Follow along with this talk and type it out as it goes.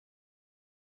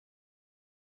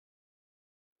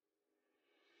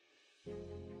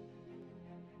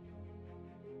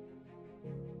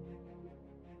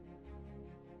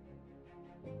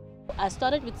I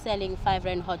started with selling 5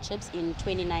 Rand hot chips in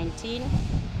 2019.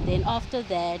 Then after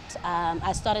that,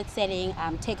 I started selling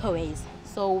takeaways.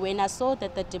 So when I saw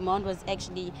that the demand was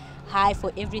actually high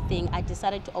for everything, I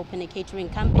decided to open a catering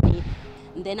company.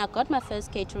 And then I got my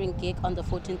first catering gig on the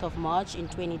 14th of March in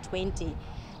 2020.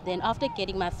 Then after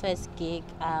getting my first gig,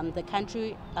 the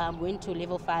country went to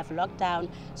level 5 lockdown,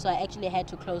 so I actually had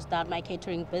to close down my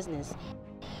catering business.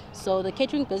 So the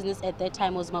catering business at that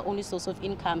time was my only source of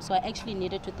income, so I actually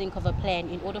needed to think of a plan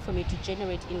in order for me to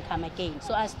generate income again.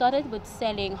 So I started with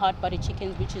selling hot body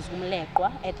chickens, which is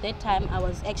umleqwa. At that time, I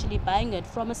was actually buying it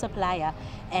from a supplier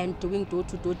and doing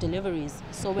door-to-door deliveries.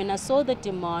 So when I saw the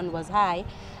demand was high,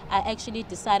 I actually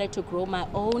decided to grow my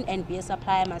own and be a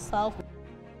supplier myself.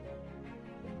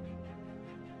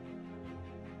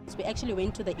 We actually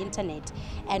went to the internet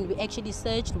and we actually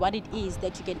searched what it is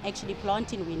that you can actually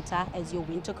plant in winter as your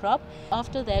winter crop.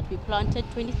 After that, we planted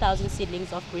 20,000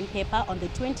 seedlings of green pepper on the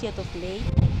 20th of May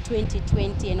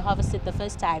 2020 and harvested the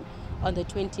first time on the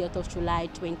 20th of July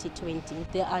 2020.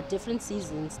 There are different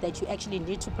seasons that you actually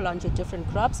need to plant your different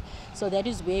crops. So that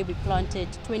is where we planted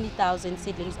 20,000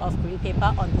 seedlings of green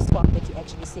pepper on this farm that you're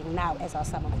actually seeing now as our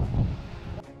summer crop.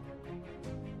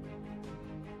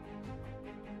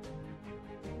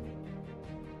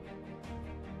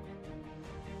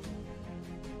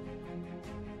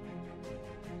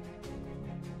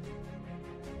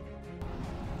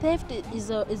 Theft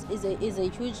is a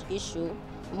huge issue,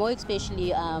 more especially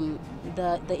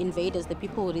the invaders, the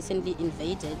people who recently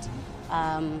invaded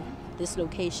this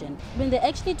location. When they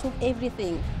actually took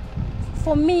everything,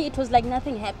 for me it was like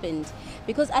nothing happened,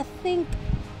 because I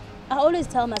always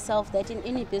tell myself that in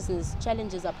any business,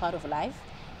 challenges are part of life.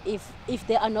 If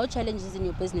there are no challenges in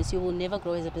your business, you will never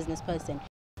grow as a business person.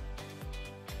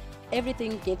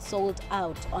 Everything gets sold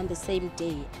out on the same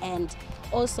day, and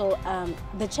also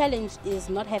the challenge is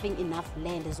not having enough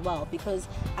land as well, because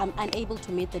I'm unable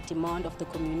to meet the demand of the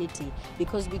community,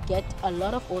 because we get a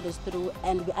lot of orders through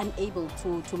and we're unable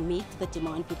to meet the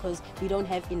demand because we don't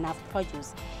have enough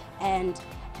produce. And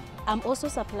I'm also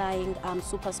supplying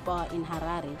Super Spa in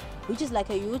Harare, which is like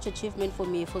a huge achievement for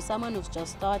me, for someone who's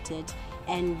just started,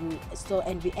 and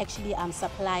we actually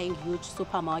supplying huge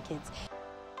supermarkets.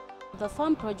 The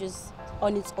farm produce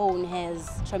on its own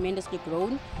has tremendously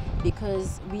grown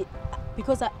because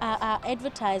I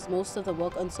advertise most of the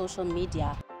work on social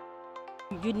media.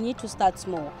 You need to start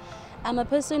small. I'm a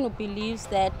person who believes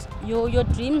that your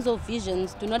dreams or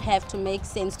visions do not have to make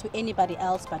sense to anybody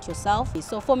else but yourself.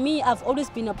 So for me, I've always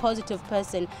been a positive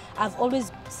person. I've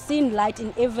always seen light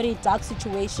in every dark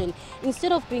situation.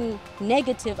 Instead of being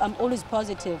negative, I'm always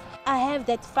positive. I have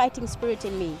that fighting spirit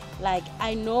in me. Like,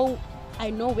 I know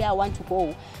where I want to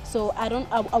go, so I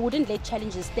wouldn't let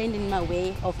challenges stand in my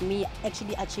way of me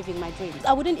actually achieving my dreams.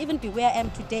 I wouldn't even be where I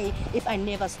am today if I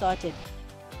never started.